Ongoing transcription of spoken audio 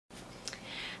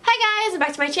Hi guys,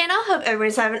 back to my channel. Hope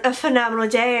everyone's having a phenomenal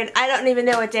day, and I don't even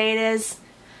know what day it is.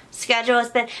 Schedule has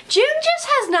been. June just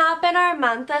has not been our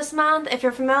month this month. If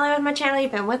you're familiar with my channel,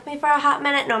 you've been with me for a hot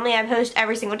minute. Normally I post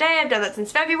every single day. I've done that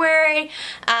since February.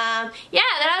 Yeah,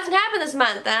 that hasn't happened this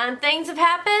month. Things have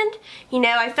happened. You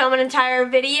know, I film an entire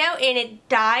video and it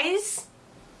dies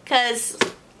because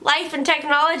life and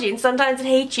technology, and sometimes it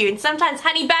hates you, and sometimes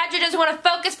Honey Badger doesn't want to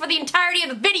focus for the entirety of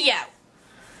the video.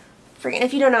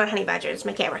 If you don't know what Honey Badger is, it's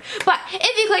my camera. But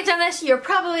if you clicked on this, you're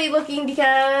probably looking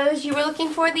because you were looking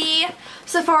for the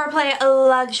Sephora Play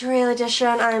Luxury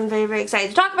Edition. I'm very, very excited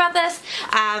to talk about this.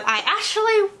 I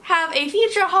actually have a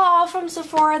future haul from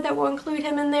Sephora that will include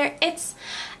him in there. It's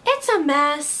a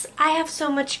mess. I have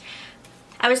so much.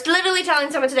 I was literally telling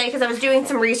someone today because I was doing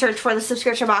some research for the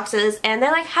subscription boxes, and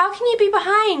they're like, how can you be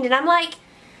behind? And I'm like,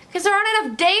 because there aren't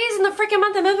enough days in the freaking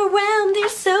month. I'm overwhelmed.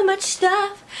 There's so much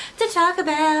stuff to talk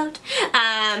about.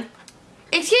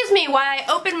 Excuse me while I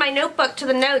open my notebook to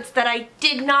the notes that I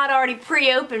did not already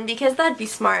pre-open, because that'd be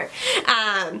smart.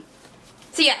 So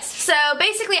yes, so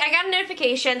basically I got a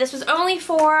notification. This was only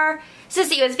for,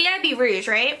 Sissy, it was VIB Rouge,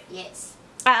 right? Yes.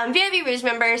 VIB Rouge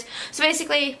members. So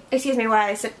basically, excuse me while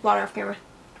I sip water off camera.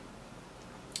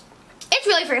 It's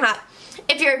really freaking hot.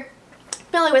 If you're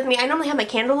familiar with me, I normally have my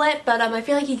candle lit, but I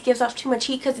feel like he gives off too much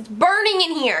heat because it's burning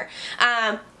in here.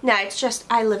 No, it's just,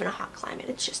 I live in a hot climate.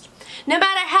 It's just, no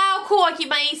matter how cool I keep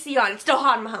my AC on, it's still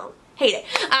hot in my home. Hate it.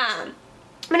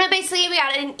 But no, basically we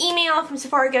got an email from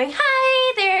Sephora going,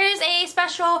 hi, there's a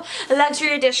special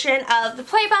luxury edition of the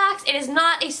Playbox. It is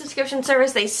not a subscription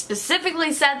service. They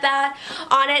specifically said that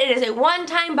on it. It is a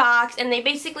one-time box, and they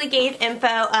basically gave info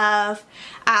of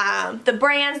the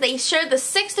brands. They showed the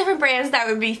 6 different brands that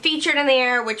would be featured in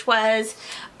there, which was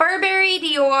Burberry,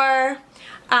 Dior,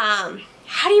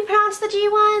 how do you pronounce the G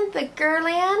one? The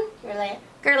Guerlain?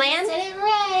 Guerlain? Said it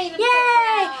right.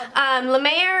 Yay! La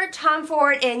Mer, Tom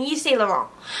Ford, and Yves Saint Laurent.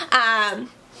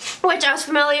 Which I was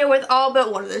familiar with all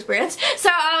but one of those brands. So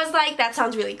I was like, that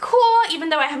sounds really cool, even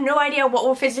though I have no idea what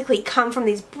will physically come from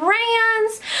these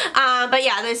brands. But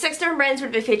yeah, those 6 different brands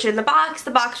would be featured in the box.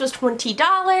 The box was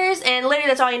 $20, and literally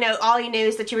that's all you know. All you knew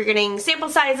is that you were getting sample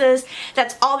sizes.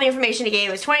 That's all the information he gave.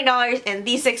 It was $20, and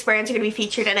these 6 brands are going to be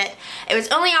featured in it. It was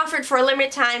only offered for a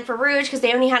limited time for Rouge because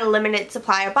they only had a limited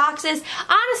supply of boxes.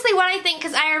 Honestly, what I think,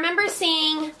 because I remember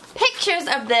seeing pictures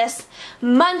of this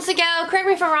months ago. Correct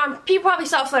me if I'm wrong. People probably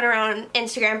saw it floating around on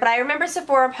Instagram, but I remember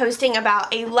Sephora posting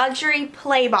about a luxury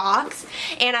play box,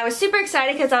 and I was super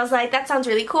excited because I was like, that sounds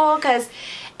really cool, because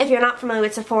if you're not familiar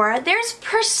with Sephora, there's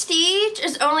Prestige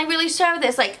is only really so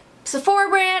this like Sephora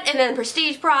brand, and then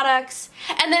Prestige products,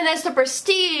 and then there's the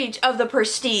Prestige of the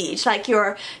Prestige, like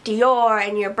your Dior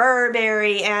and your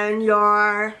Burberry and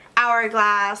your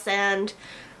Hourglass and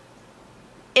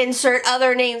insert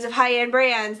other names of high-end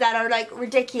brands that are like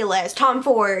ridiculous, Tom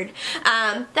Ford,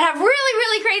 that have really,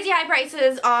 really crazy high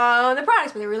prices on the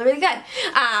products, but they're really, really good.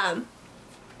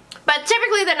 But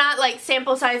typically they're not like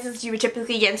sample sizes you would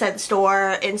typically get inside the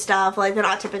store and stuff. Like, they're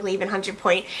not typically even 100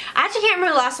 point. I actually can't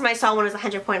remember the last time I saw one as a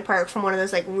 100 point perk from one of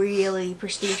those like really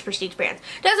prestige brands.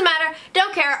 Doesn't matter,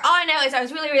 don't care. All I know is I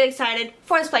was really, really excited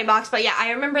for this play box. But yeah,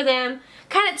 I remember them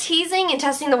kind of teasing and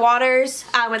testing the waters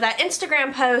with that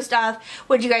Instagram post of,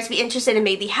 would you guys be interested in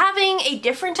maybe having a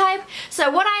different type? So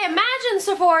what I imagine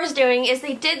Sephora is doing is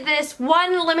they did this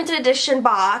one limited edition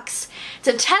box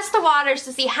to test the waters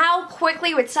to see how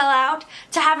quickly it would sell out,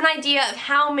 to have an idea of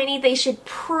how many they should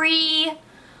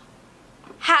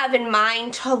have in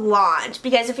mind to launch.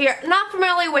 Because if you're not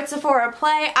familiar with Sephora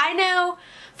Play, I know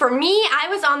for me, I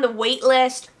was on the wait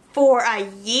list for a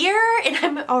year, and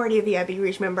I'm already a VIB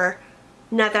Rouge member.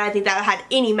 Not that I think that had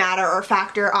any matter or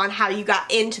factor on how you got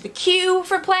into the queue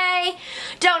for Play.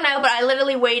 Don't know, but I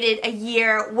literally waited a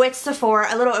year with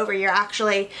Sephora, a little over a year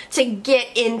actually, to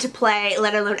get into Play,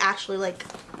 let alone actually like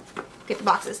get the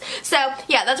boxes. So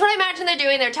yeah, that's what I imagine they're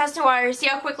doing. They're testing waters, see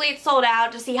how quickly it's sold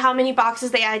out, to see how many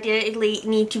boxes they ideally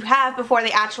need to have before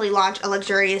they actually launch a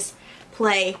luxurious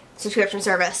Play subscription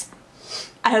service.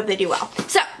 I hope they do well.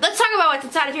 So let's talk about what's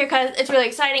inside of here, because it's really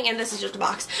exciting, and this is just a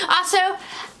box. Also,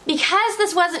 because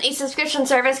this wasn't a subscription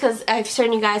service, because I've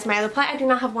shown you guys my other Play, I do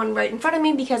not have one right in front of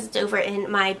me because it's over in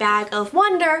my bag of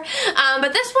wonder.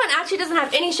 But this one actually doesn't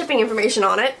have any shipping information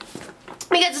on it,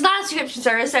 because it's not a subscription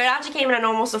service, so it actually came in a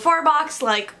normal Sephora box,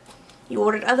 like you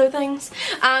ordered other things.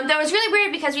 That was really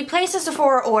weird because we placed a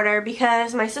Sephora order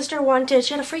because my sister wanted,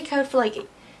 she had a free code for like,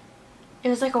 it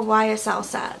was like a YSL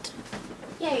set.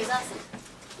 Yeah, he was awesome.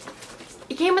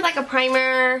 It came with like a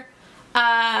primer,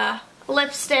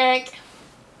 lipstick,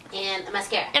 and a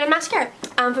mascara.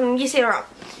 From Yves Saint Laurent.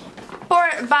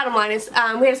 bottom line is, we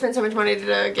had to spend so much money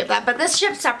to get that, but this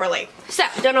shipped separately. So,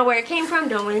 don't know where it came from,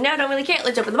 don't really know, don't really care.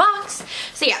 Let's open the box.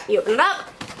 So yeah, you open it up.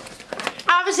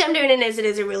 Obviously, I'm doing an is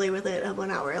it really with it. Well,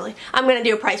 not really. I'm going to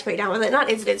do a price breakdown with it. Not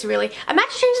is it really. I'm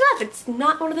actually changing it up. It's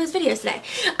not one of those videos today.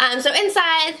 So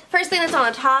inside, first thing that's on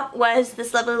the top was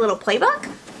this lovely little playbook.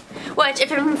 Which,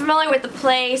 if you're familiar with the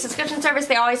Play subscription service,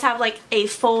 they always have like a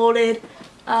folded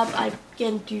up. I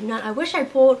wish I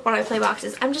pulled one of my Play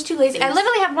boxes. I'm just too lazy. I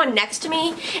literally have one next to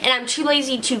me, and I'm too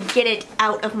lazy to get it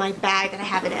out of my bag that I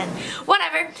have it in.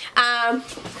 Whatever.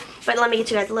 But let me get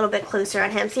you guys a little bit closer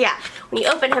on him. So yeah, when you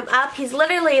open him up, he's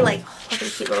literally like, look at the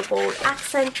cute little gold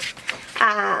accent.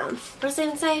 What does it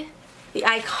even say? The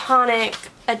iconic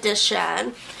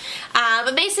edition.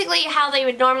 But basically how they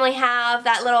would normally have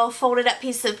that little folded up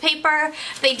piece of paper,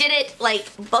 they did it like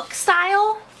book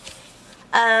style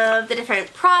of the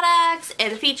different products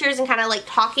and features and kind of like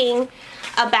talking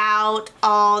about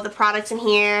all the products in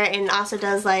here, and also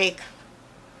does like,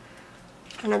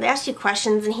 I don't know, they asked you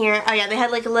questions in here. Oh yeah, they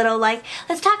had like a little like,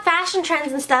 let's talk fashion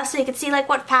trends and stuff, so you could see like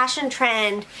what fashion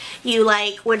trend you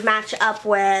like would match up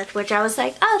with, which I was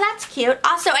like, oh, that's cute.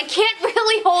 Also, I can't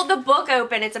really hold the book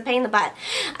open. It's a pain in the butt.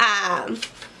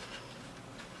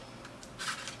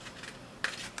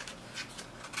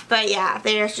 But yeah,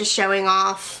 they're just showing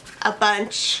off a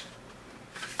bunch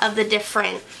of the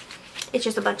different, it's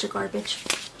just a bunch of garbage.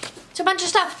 It's a bunch of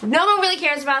stuff. No one really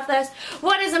cares about this.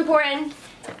 What is important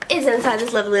is inside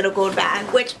this lovely little gold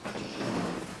bag, which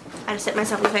I just hit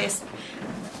myself in the face.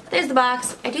 There's the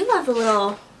box. I do love the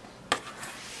little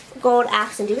gold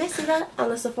accent. Do you guys see that on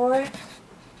the Sephora?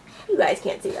 You guys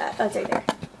can't see that. Oh, it's right there.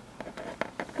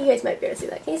 You guys might be able to see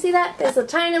that. Can you see that? There's a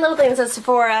tiny little thing that says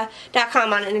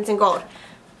Sephora.com on it, and it's in gold.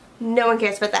 No one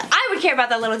cares about that. I would care about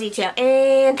that little detail.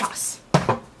 And toss.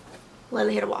 Let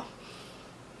it hit a wall.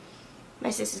 My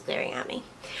sister's glaring at me.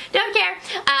 Don't care.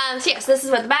 So yes, this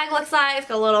is what the bag looks like. It's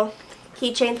got a little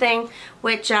keychain thing,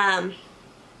 which,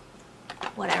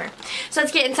 whatever. So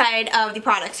let's get inside of the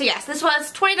product. So yes, this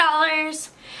was $20,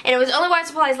 and it was only while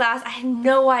supplies last. I had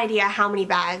no idea how many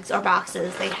bags or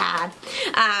boxes they had.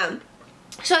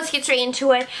 So let's get straight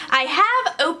into it. I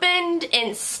have opened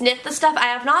and sniffed the stuff. I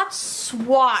have not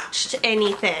swatched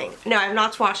anything. No, I have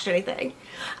not swatched anything.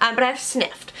 But I've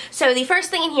sniffed. So the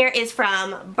first thing in here is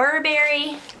from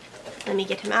Burberry. Let me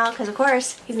get him out, because of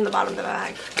course he's in the bottom of the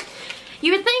bag.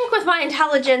 You would think with my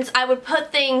intelligence I would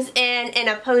put things in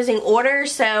opposing order,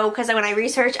 so because when I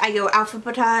research I go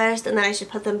alphabetized, and then I should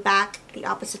put them back the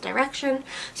opposite direction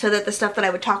so that the stuff that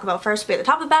I would talk about first would be at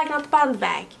the top of the bag, not the bottom of the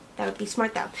bag. That would be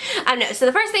smart though. No, so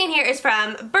the first thing in here is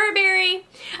from Burberry,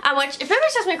 which, if memory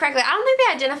serves me correctly, I don't think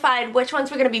they identified which ones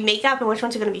were going to be makeup and which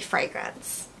ones were going to be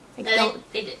fragrance. No,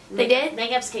 they did. They did?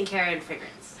 Makeup, skincare, and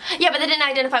fragrance. Yeah, but they didn't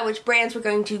identify which brands were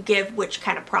going to give which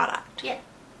kind of product. Yeah.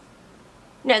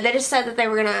 No, they just said that they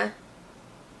were gonna...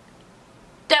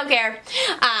 Don't care.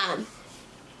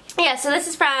 Yeah, so this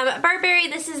is from Burberry.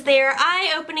 This is their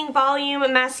eye-opening volume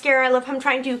mascara. I love how I'm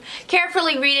trying to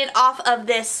carefully read it off of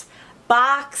this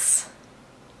box,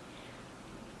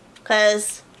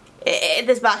 because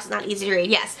this box is not easy to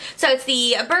read. Yes, so it's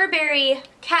the Burberry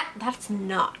Cat, that's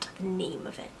not the name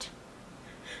of it.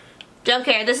 Don't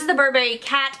care. This is the Burberry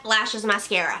Cat Lashes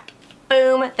Mascara.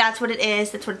 Boom, that's what it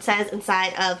is. That's what it says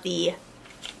inside of the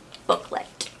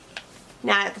booklet.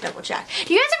 Now I have to double check.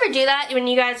 Do you guys ever do that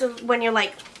when you're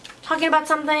like talking about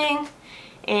something?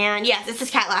 And yes, this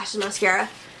is Cat Lashes Mascara.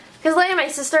 Because later my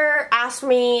sister asked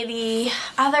me the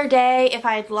other day if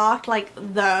I had locked like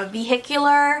the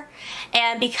vehicular,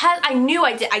 and because I knew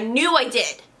I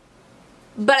did,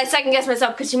 but I second guessed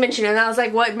myself because she mentioned it, and I was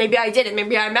like, what, maybe I didn't,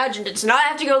 maybe I imagined it, so now I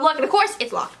have to go look, and of course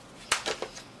it's locked.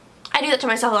 I do that to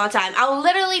myself all the time. I'll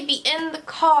literally be in the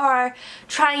car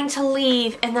trying to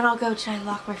leave, and then I'll go, did I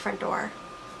lock my front door?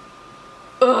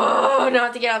 Oh, now I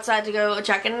have to get outside to go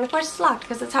check, and of course it's locked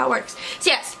because that's how it works.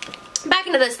 So yes. Back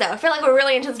into this though. I feel like we're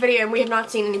really into this video and we have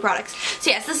not seen any products. So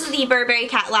yes, this is the Burberry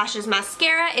Cat Lashes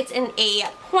Mascara. It's in a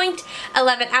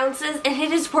 0.11 ounces and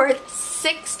it is worth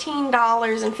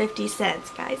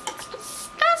 $16.50, guys. It's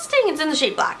disgusting. It's in the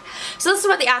shade black. So this is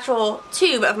what the actual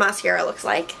tube of mascara looks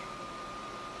like.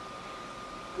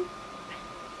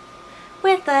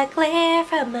 With the glare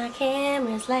from my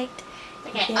camera's light.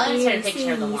 Okay, I'll insert a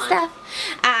picture of the wand.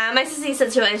 My sister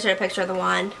said she would insert a picture of the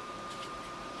wand.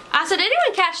 Also, did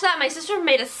anyone catch that? My sister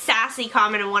made a sassy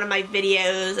comment in one of my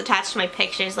videos attached to my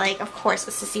pictures. Like, of course,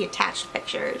 it's sissy attached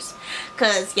pictures.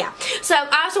 Because, yeah. So,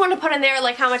 I also want to put in there,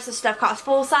 like, how much this stuff costs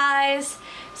full size.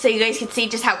 So you guys can see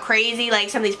just how crazy, like,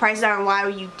 some of these prices are and why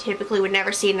you typically would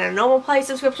never see it in a normal price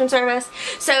subscription service.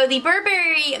 So, the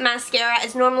Burberry mascara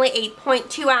is normally a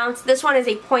 0.2 ounce. This one is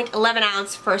a 0.11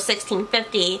 ounce for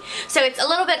 $16.50. So, it's a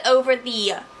little bit over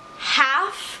the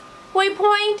halfway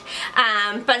point,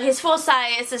 but his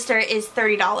full-size sister is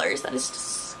 $30. That is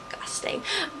disgusting.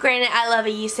 Granted, I love a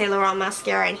Yves Saint Laurent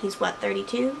mascara, and he's what,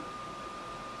 32?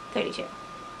 32.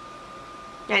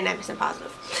 99%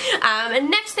 positive. And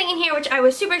next thing in here, which I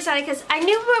was super excited because I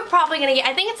knew we were probably going to get,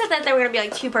 I think it said that there were going to be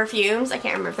like 2 perfumes. I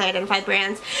can't remember if they identified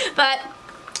brands, but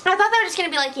I thought they were just going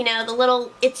to be like, you know, the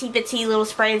little itsy bitsy little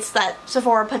sprays that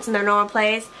Sephora puts in their normal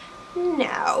place.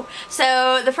 No.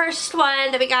 So the first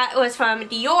one that we got was from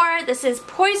Dior. This is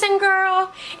Poison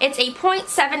Girl. It's a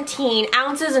 0.17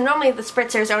 ounces, and normally the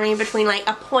spritzers are only between like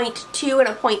a 0.2 and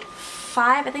a 0.5.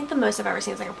 I think the most I've ever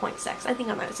seen is like a 0.6. I think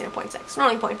I might have seen a 0.6.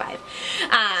 Normally 0.5.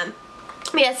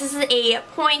 But yes, this is a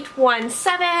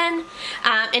 0.17,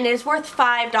 and it is worth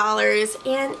 $5,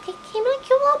 and it came in a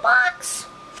cute little box.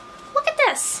 Look at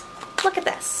this. Look at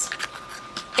this.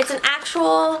 It's an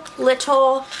actual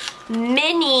little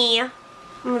mini, I'm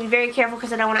going to be very careful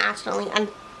because I don't want to accidentally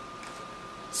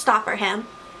stopper him.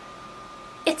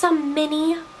 It's a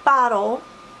mini bottle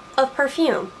of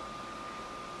perfume.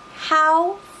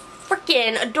 How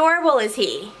freaking adorable is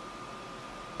he?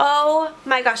 Oh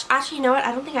my gosh. Actually, you know what?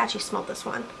 I don't think I actually smelled this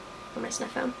one. I'm going to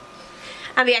sniff him.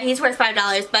 Yeah, he's worth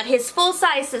 $5, but his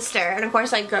full-size sister, and of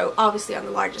course I go obviously on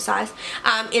the largest size,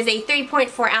 is a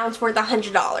 3.4 ounce worth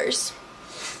 $100.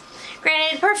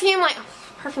 Granted, perfume, like,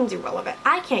 perfume's irrelevant.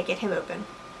 I can't get him open.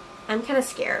 I'm kind of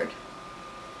scared.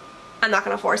 I'm not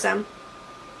going to force him.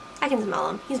 I can smell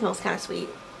him. He smells kind of sweet.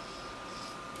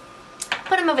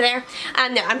 Put him over there.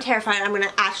 No, I'm terrified. I'm going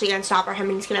to actually unstopper him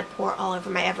and he's going to pour all over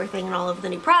my everything and all over the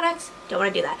new products. Don't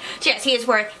want to do that. So yes, he is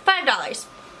worth $5.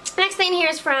 Next thing here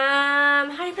is from,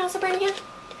 how do you pronounce the brand again?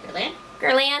 Guerlain?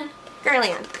 Guerlain?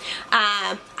 Guerlain.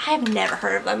 I have never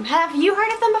heard of them. Have you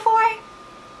heard of them before?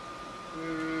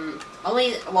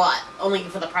 Only, what? Only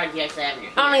for the product you actually have in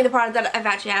your hand. Only the product that I've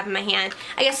actually have in my hand.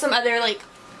 I guess some other, like,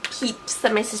 peeps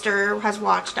that my sister has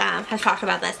watched, has talked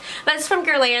about this. But it's from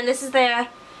Guerlain. This is the,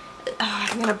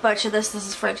 I'm gonna butcher this. This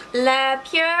is French. La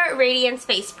Pure Radiance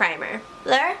Face Primer.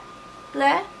 Le?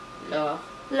 Le? Le.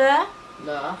 Le?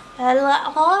 Le.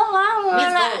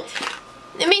 Means gold.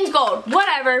 It means gold.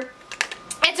 Whatever.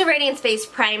 It's a Radiance Face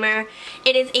Primer.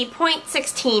 It is a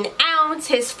 0.16 ounce.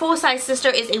 His full-size sister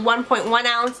is a 1.1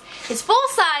 ounce. His full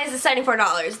size is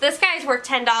 $74. This guy's worth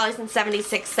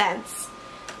 $10.76.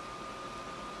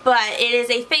 But it is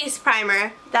a face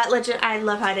primer. That legit, I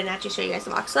love how I didn't actually show you guys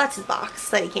the box. So that's his box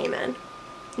that he came in.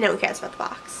 No one cares about the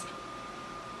box.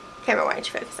 Camera, why don't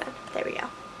you focus on? There we go.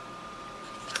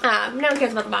 No one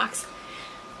cares about the box.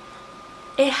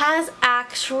 It has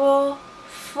actual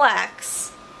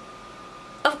flecks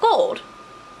of gold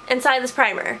inside this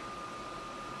primer.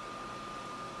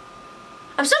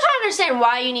 I'm still trying to understand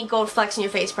why you need gold flecks in your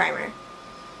face primer.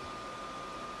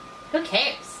 Who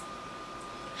cares?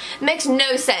 Makes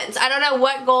no sense. I don't know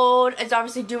what gold is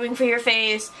obviously doing for your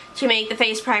face to make the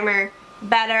face primer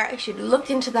better. I should have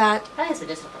looked into that. That has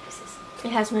medicinal purposes.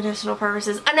 It has medicinal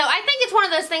purposes. No, I think it's one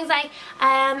of those things like,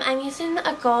 I'm using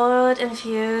a gold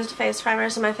infused face primer,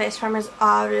 so my face primer is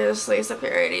obviously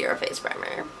superior to your face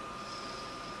primer.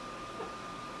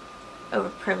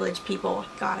 Overprivileged people.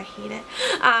 God, I hate it.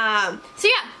 So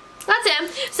yeah, that's him.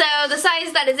 So the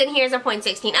size that is in here is a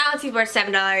 0.16 ounce. He's worth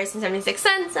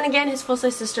 $7.76. And again, his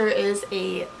full-size sister is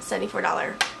a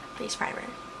 $74 face primer.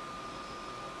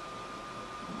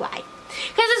 Why?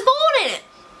 Because there's gold in it.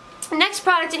 Next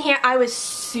product in here I was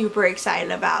super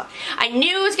excited about. I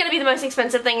knew it was going to be the most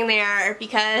expensive thing in there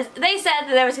because they said that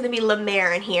there was going to be La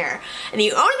Mer in here. And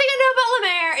the only thing I know about La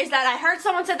Mer is that I heard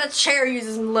someone said that Cher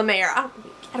uses La Mer. I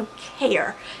don't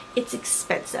care. It's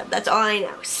expensive. That's all I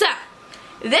know. So,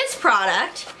 this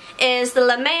product is the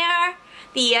La Mer,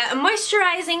 the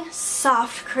moisturizing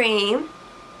soft cream.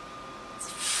 It's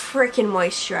freaking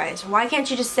moisturizer. Why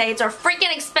can't you just say it's a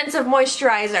freaking expensive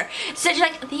moisturizer? Instead you're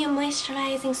like, the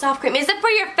moisturizing soft cream. Is it for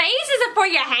your face? Is it for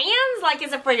your hands? Like,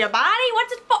 is it for your body?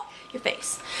 What's it for? Your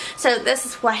face. So this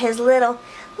is what his little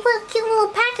cute little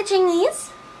packaging is.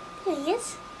 There he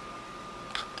is.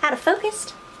 Out of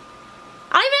focused.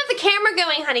 I don't even have the camera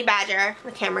going, Honey Badger.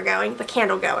 The camera going. The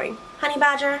candle going. Honey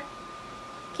Badger,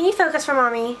 can you focus for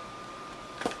mommy?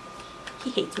 He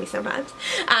hates me sometimes.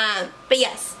 But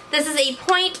yes, this is a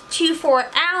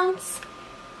 0.24 ounce.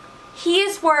 He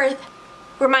is worth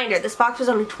Reminder, this box was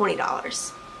only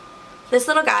 $20. This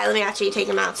little guy, let me actually take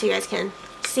him out so you guys can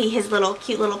see his little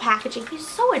cute little packaging. He's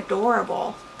so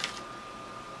adorable.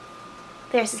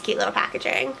 There's his cute little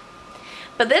packaging.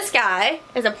 But this guy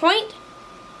is a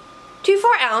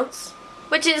 0.24 ounce,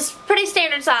 which is pretty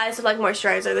standard size of like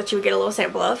moisturizer that you would get a little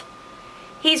sample of.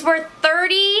 He's worth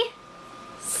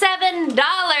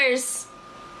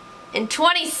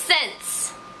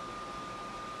 $37.20.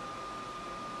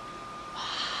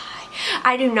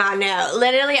 I do not know.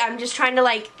 Literally, I'm just trying to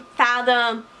like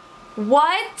fathom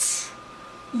what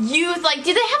youth, like,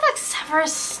 do they have like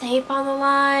Severus Snape on the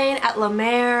line at La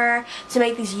Mer to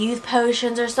make these youth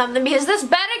potions or something? Because this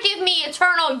better give me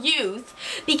eternal youth,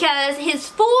 because his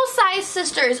full-size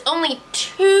sister is only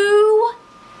 2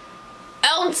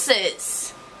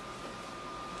 ounces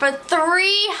for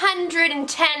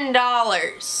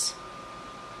 $310.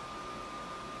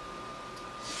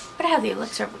 But I have the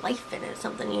elixir of life in it or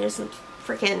something, you know, some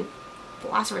freaking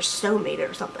philosopher's stone made it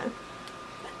or something.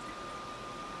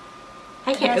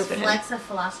 I can't open it. Has Flecks of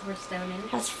Philosopher's Stone in it?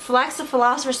 Has Flecks of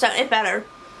Philosopher's Stone. It better.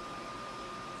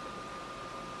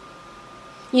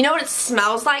 You know what it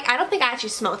smells like? I don't think I actually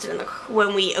smelled it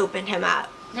when we opened him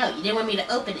up. No, you didn't want me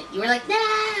to open it. You were like, no!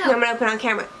 I'm going to open it on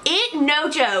camera. It, no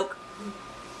joke,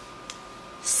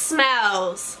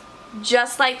 smells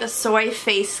just like the soy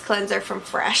face cleanser from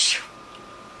Fresh.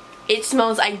 It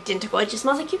smells identical. It just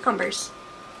smells like cucumbers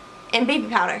and baby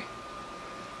powder.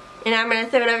 And I'm going to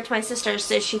throw it over to my sister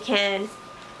so she can...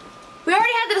 We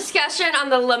already had the discussion on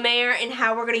the La Mer and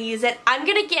how we're going to use it. I'm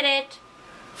going to get it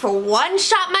for one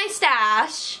shot my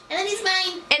stash. And then he's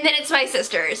mine. And then it's my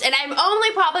sister's. And I'm only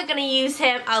probably going to use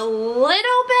him a little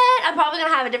bit. I'm probably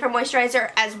going to have a different moisturizer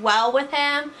as well with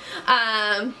him.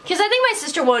 Because I think my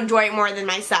sister will enjoy it more than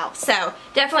myself. So,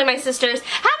 definitely my sister's.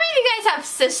 How many of you guys have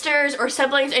sisters or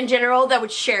siblings in general that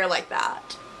would share like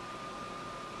that?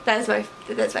 That's my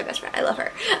best friend. I love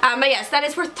her. But yes, that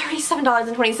is worth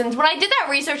 $37.20. When I did that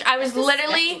research, I was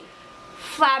literally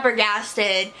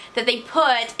flabbergasted that they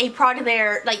put a product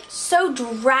there like so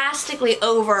drastically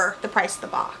over the price of the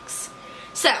box.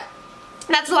 So,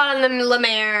 that's a lot on the La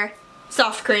Mer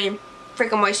soft cream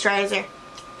freaking moisturizer.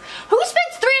 Who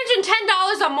spends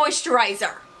 $310 on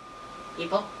moisturizer?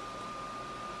 People.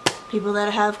 People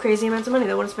that have crazy amounts of money.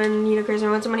 That want to spend, you know, crazy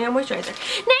amounts of money on moisturizer.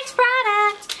 Next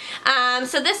product.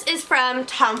 So this is from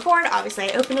Tom Ford.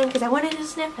 Obviously, I opened him because I wanted to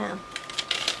sniff him.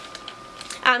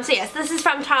 So yes, this is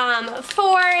from Tom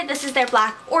Ford. This is their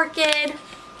Black Orchid.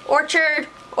 Orchid.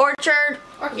 It's a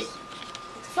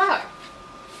flower.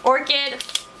 Orchid.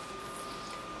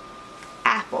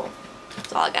 Apple.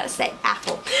 That's all I gotta say.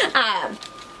 Apple.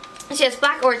 So yes,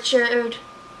 Black Orchid.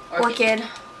 Orchid.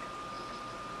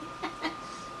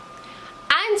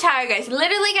 I'm tired, guys.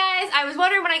 Literally, guys, I was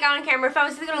wondering when I got on camera if I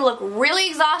was either going to look really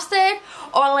exhausted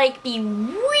or, like, be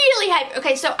really hyped.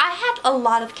 Okay, so I had a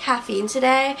lot of caffeine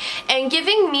today, and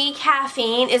giving me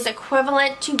caffeine is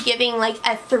equivalent to giving, like,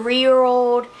 a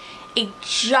 3-year-old a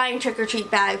giant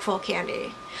trick-or-treat bag full of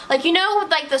candy. Like, you know,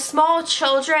 with, like, the small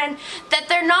children, that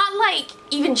they're not, like,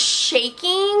 even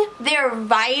shaking. They're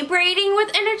vibrating with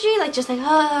energy. Like, just like,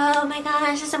 oh my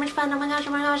gosh, it's so much fun. Oh my gosh, oh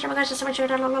my gosh, oh my gosh, it's so much fun.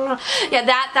 Yeah,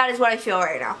 that is what I feel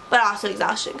right now. But also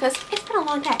exhaustion, because it's been a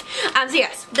long day. So,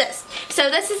 yes, this. So,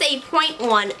 this is a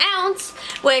 0.1 ounce,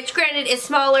 which, granted, is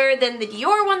smaller than the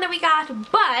Dior one that we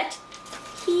got, but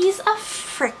he's a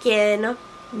freaking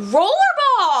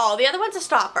rollerball. The other one's a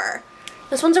stopper.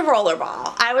 This one's a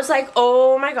rollerball. I was like,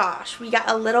 oh my gosh, we got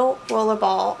a little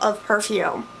rollerball of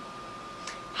perfume.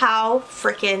 How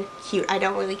freaking cute. I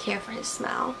don't really care for his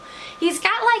smell. He's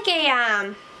got like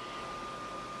a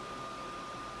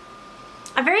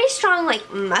very strong like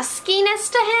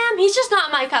muskiness to him. He's just not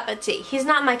my cup of tea. He's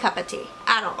not my cup of tea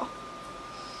at all.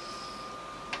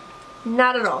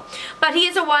 Not at all. But he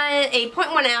is a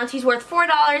 0.1 ounce. He's worth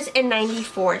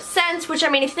 $4.94, which, I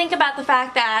mean, if you think about the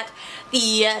fact that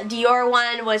the Dior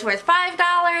one was worth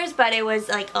 $5, but it was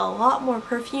like a lot more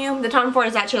perfume. The Tom Ford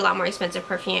is actually a lot more expensive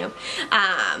perfume.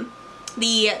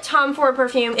 The Tom Ford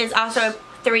perfume is also a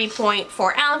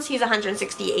 3.4 ounce. He's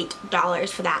 $168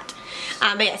 for that.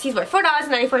 But yes, he's worth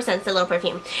 $4.94, the little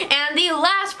perfume. And the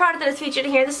last product that is featured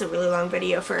in here, this is a really long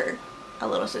video for a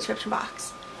little subscription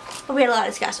box. But we had a lot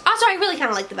of discussion. Also, I really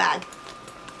kind of like the bag.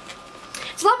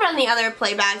 It's a lot better than the other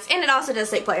play bags, and it also does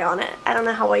say play on it. I don't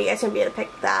know how well you guys are going to be able to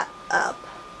pick that up.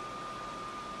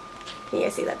 Can you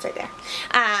guys see that's right there?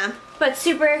 But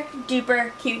super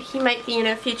duper cute. He might be in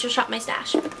a future Shop My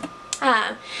Stash.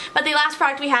 But the last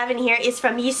product we have in here is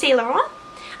from Saint Laurent.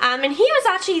 And he was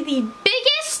actually the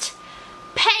biggest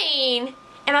pain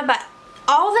in my butt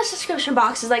all the subscription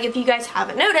boxes, like if you guys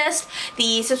haven't noticed,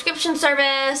 the subscription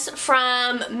service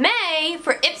from May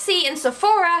for Ipsy and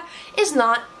Sephora is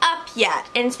not up yet.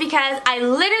 And it's because I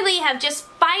literally have just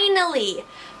finally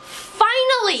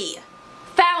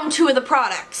found 2 of the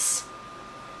products.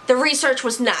 The research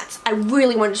was nuts. I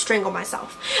really wanted to strangle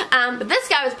myself. But this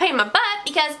guy was paying my butt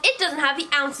because it doesn't have the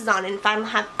ounces on it. And if I don't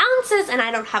have ounces and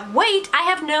I don't have weight, I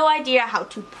have no idea how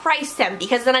to price them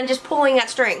because then I'm just pulling at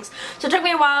strings. So it took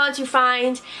me a while to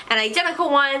find an identical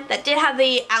one that did have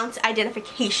the ounce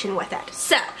identification with it.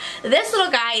 So this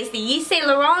little guy is the Yves Saint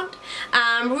Laurent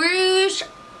Rouge,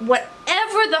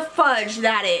 whatever the fudge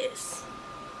that is.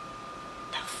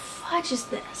 The fudge is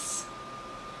this?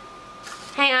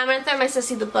 Hang on, I'm gonna throw my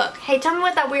sissy the book. Hey, tell me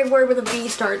what that weird word with a V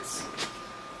starts.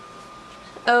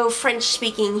 Oh, French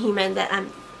speaking. He meant that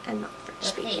I'm not French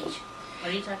speaking. What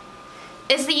are you talking?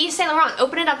 It's the Yves Saint Laurent.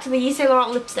 Open it up to the Yves Saint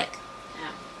Laurent lipstick.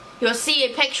 Oh. You'll see a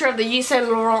picture of the Yves Saint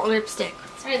Laurent lipstick.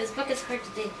 Sorry, this book is hard to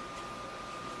do.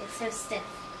 It's so stiff.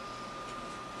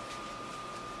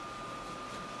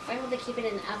 Why would they keep it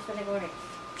in alphabetical order?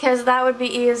 Because that would be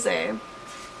easy.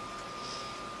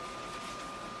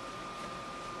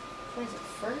 What is it,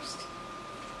 first?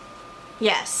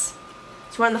 Yes.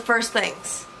 It's one of the first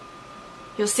things.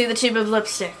 You'll see the tube of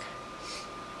lipstick.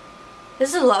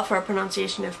 This is a lot for a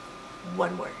pronunciation of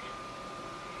one word.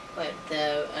 What,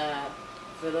 the,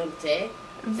 volupté?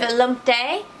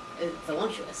 Volupté?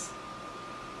 Voluptuous.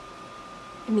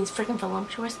 It means freaking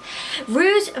voluptuous.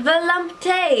 Rouge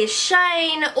Volupté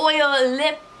Shine Oil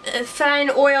Lip, Shine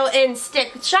Oil in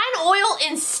Stick. Shine Oil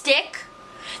in Stick?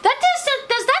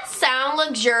 Does that sound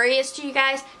luxurious to you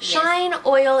guys? Yes. Shine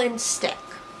Oil in Stick.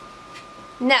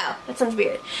 No, that sounds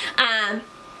weird.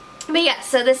 But yeah,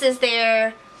 so this is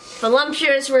their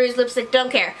voluptuous rouge lipstick, don't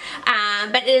care.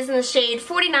 But it is in the shade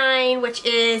 49, which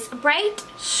is bright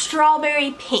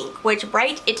strawberry pink, which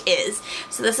bright it is.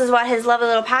 So this is what his lovely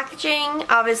little packaging,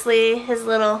 obviously his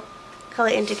little color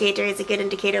indicator is a good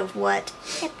indicator of what,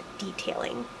 look at the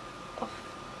detailing. Oh,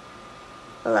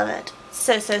 I love it.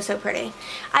 So, so, so pretty.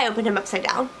 I opened him upside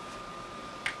down.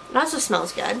 It also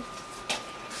smells good.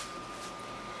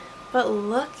 But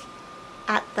look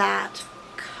at that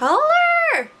color!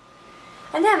 I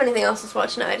didn't have anything else to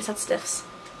swatch. No, I just had stiffs.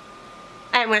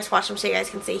 I'm going to swatch them so you guys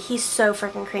can see. He's so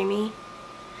freaking creamy.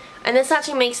 And this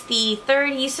actually makes the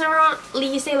 3rd Yves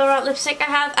Saint Laurent lipstick I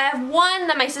have. I have one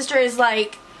that my sister is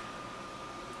like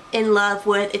in love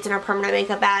with. It's in her permanent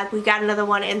makeup bag. We got another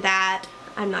one in that.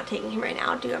 I'm not taking him right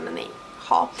now. I'll do him in the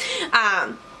haul.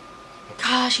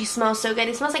 Gosh, he smells so good.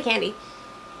 He smells like candy.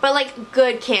 But like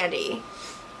good candy.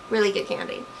 Really good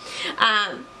candy.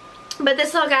 But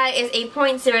this little guy is a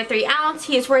 0.03 ounce.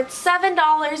 He is worth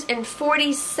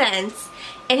 $7.40.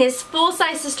 And his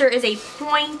full-size sister is a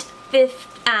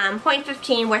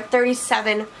 0.15 worth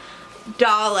 $37.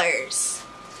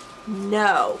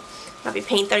 No. I'll be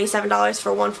paying $37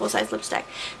 for one full-size lipstick.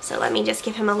 So let me just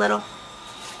give him a little.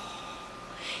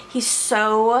 He's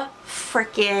so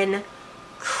freaking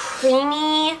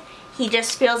creamy. He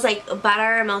just feels like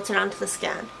butter melted onto the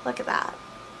skin. Look at that.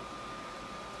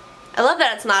 I love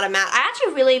that it's not a matte. I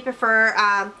actually really prefer,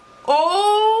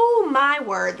 oh my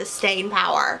word, the staying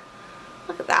power.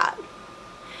 Look at that.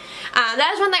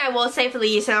 That is one thing I will say for the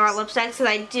Yves Saint Laurent lipsticks, because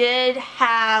I did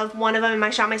have one of them in my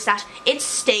Shop My Stash. It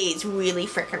stays really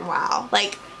freaking well.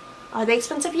 Like, are they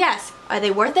expensive? Yes. Are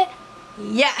they worth it?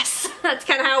 Yes. That's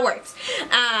kind of how it works.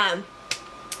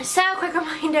 So, quick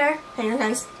reminder. Hang on,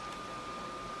 guys.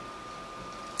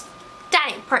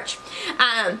 Dang, perch.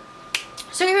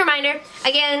 So, a reminder,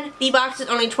 again, the box is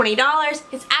only $20.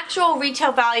 Its actual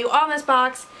retail value on this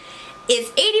box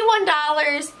is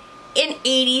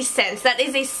 $81.80. That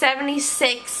is a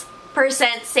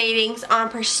 76% savings on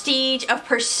prestige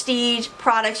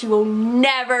products. You will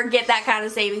never get that kind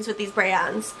of savings with these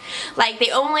brands. Like,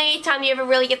 the only time you ever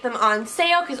really get them on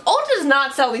sale, because Ulta does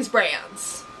not sell these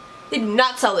brands. They do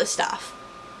not sell this stuff.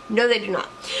 No, they do not.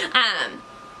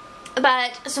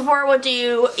 But Sephora will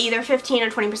do either 15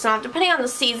 or 20% off, depending on the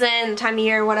season, time of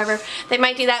year, whatever. They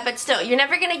might do that, but still, you're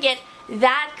never going to get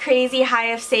that crazy high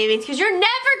of savings, because you're never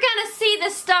going to see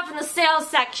this stuff in the sales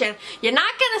section. You're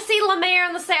not going to see La Mer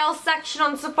in the sales section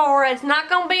on Sephora. It's not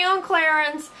going to be on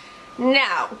clearance.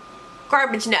 No.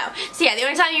 Garbage, no. So yeah, the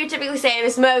only time you typically save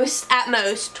is at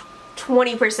most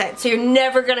 20%. So you're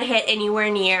never going to hit anywhere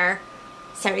near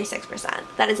 76%.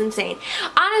 That is insane.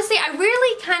 Honestly, I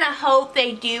really kind of hope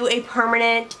they do a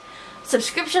permanent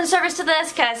subscription service to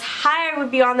this, because I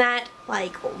would be on that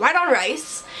like right on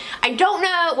rice. I don't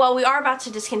know, well, we are about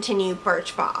to discontinue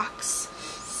Birchbox,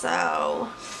 so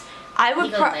I would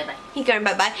He going bye-bye. He going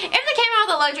bye-bye. If they came out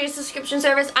with a luxury subscription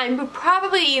service, I would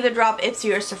probably either drop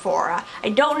Ipsy or Sephora. I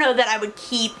don't know that I would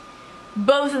keep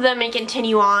both of them and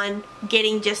continue on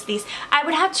getting just these. I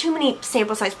would have too many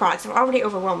sample size products. I'm already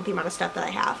overwhelmed with the amount of stuff that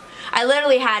I have. I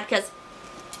literally had, because,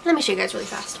 let me show you guys really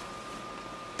fast.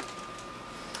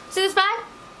 See this bag?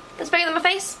 It's bigger than my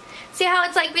face. See how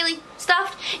it's like really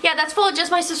stuffed? Yeah, that's full of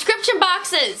just my subscription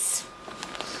boxes.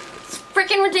 It's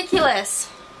freaking ridiculous.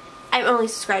 I'm only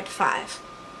subscribed to 5.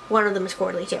 One of them is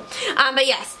quarterly too. But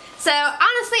yes. So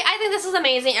honestly, I think this is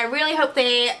amazing. I really hope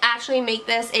they actually make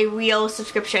this a real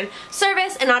subscription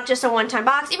service and not just a one-time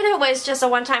box. Even if it was just a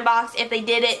one-time box, if they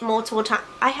did it multiple times.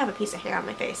 I have a piece of hair on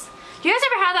my face. Do you guys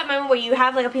ever have that moment where you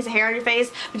have like a piece of hair on your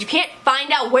face, but you can't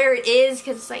find out where it is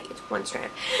because it's like, it's one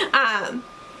strand.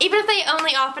 Even if they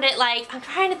only offered it, like, I'm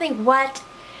trying to think what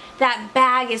that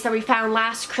bag is that we found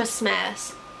last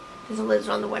Christmas. There's a lid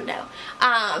on the window.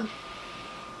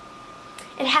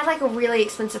 It had like a really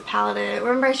expensive palette in it.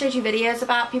 Remember I showed you videos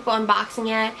about people unboxing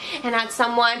it and had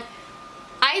someone.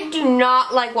 I do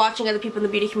not like watching other people in the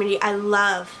beauty community. I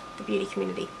love the beauty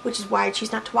community, which is why I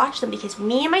choose not to watch them, because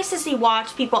me and my sissy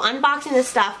watch people unboxing this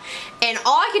stuff and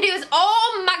all I can do is,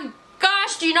 oh my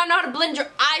gosh, do you not know how to blend your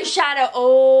eyeshadow?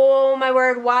 Oh my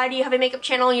word, why do you have a makeup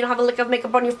channel and you don't have a lick of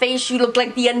makeup on your face? You look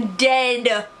like the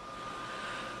undead.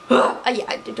 Yeah,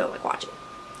 I don't like watching.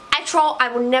 I troll, I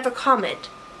will never comment,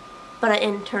 but I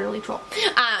internally troll.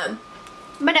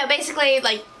 But no, basically,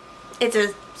 like, it's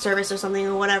a service or something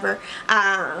or whatever,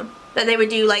 that they would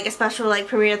do like a special like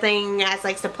premiere thing as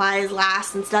like supplies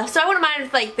last and stuff. So I wouldn't mind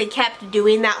if like they kept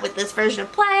doing that with this version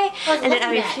of Play. Oh, it's a and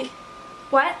lucky bag.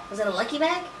 What? Was it a lucky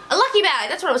bag? A lucky bag,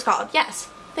 that's what it was called, yes.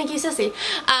 Thank you, sissy.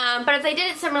 But if they did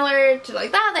it similar to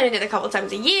like that, they did it a couple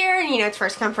times a year, and you know, it's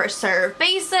first come, first serve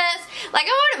basis. Like,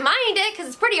 I wouldn't mind it, because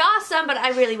it's pretty awesome, but I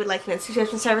really would like an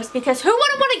subscription service, because who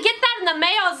wouldn't want to get that in the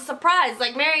mail as a surprise?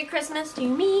 Like, Merry Christmas to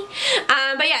me.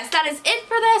 But yes, that is it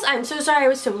for this. I'm so sorry I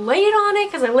was so late on it,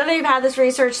 because I literally have had this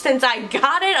research since I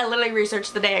got it. I literally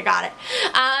researched the day I got it.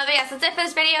 But yes, that's it for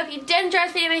this video. If you did enjoy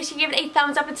this video, make sure you give it a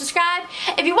thumbs up and subscribe.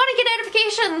 If you want to get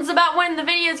notifications about when the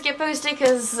videos get posted,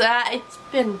 because it's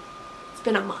been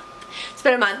a month. It's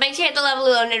been a month. Make sure you hit the lovely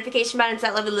little notification button, to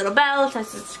that lovely little bell,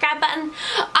 touch the subscribe button.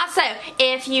 Also,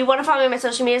 if you want to follow me on my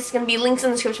social media, it's going to be links in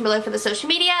the description below for the social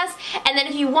medias. And then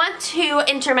if you want to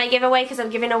enter my giveaway, because I'm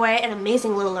giving away an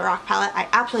amazing little Lorac palette. I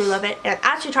absolutely love it. And I'm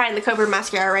actually trying the Cobra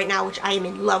mascara right now, which I am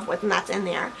in love with, and that's in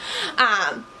there.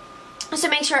 So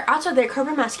make sure, also their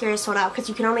Cobra mascara is sold out because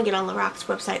you can only get on Lorac's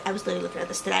website. I was literally looking at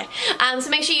this today. So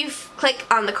make sure you click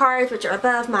on the cards, which are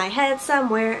above my head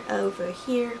somewhere over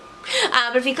here.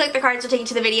 But if you click the cards, it'll take you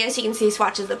to the video so you can see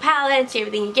swatches of the palette, see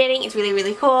everything you're getting. It's really,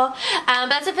 really cool. But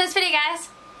that's it for this video, guys.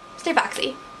 Stay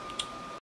foxy.